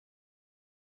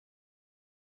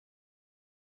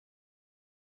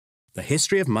The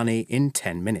history of money in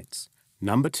 10 minutes.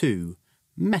 Number 2,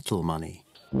 metal money.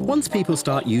 Once people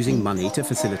start using money to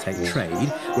facilitate trade,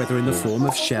 whether in the form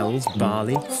of shells,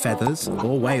 barley, feathers,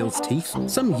 or whale's teeth,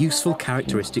 some useful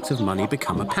characteristics of money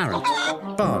become apparent.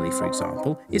 Barley, for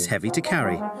example, is heavy to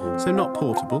carry, so not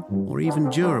portable or even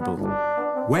durable.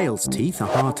 Whale's teeth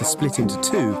are hard to split into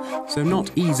two, so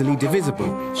not easily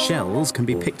divisible. Shells can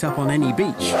be picked up on any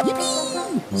beach. Yippee!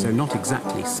 So not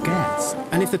exactly scarce.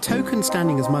 And if the token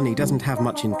standing as money doesn't have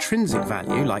much intrinsic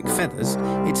value, like feathers,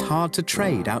 it's hard to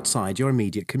trade outside your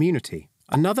immediate community.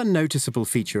 Another noticeable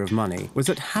feature of money was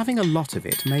that having a lot of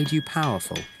it made you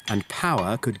powerful, and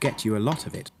power could get you a lot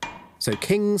of it. So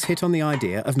kings hit on the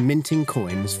idea of minting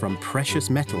coins from precious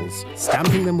metals,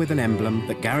 stamping them with an emblem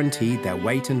that guaranteed their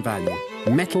weight and value.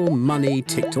 Metal money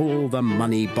ticked all the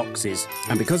money boxes,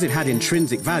 and because it had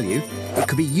intrinsic value, it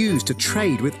could be used to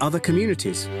trade with other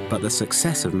communities. But the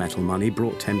success of metal money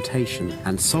brought temptation,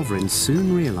 and sovereigns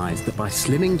soon realized that by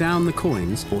slimming down the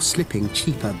coins or slipping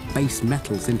cheaper base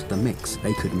metals into the mix,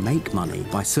 they could make money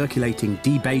by circulating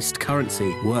debased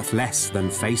currency worth less than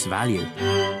face value.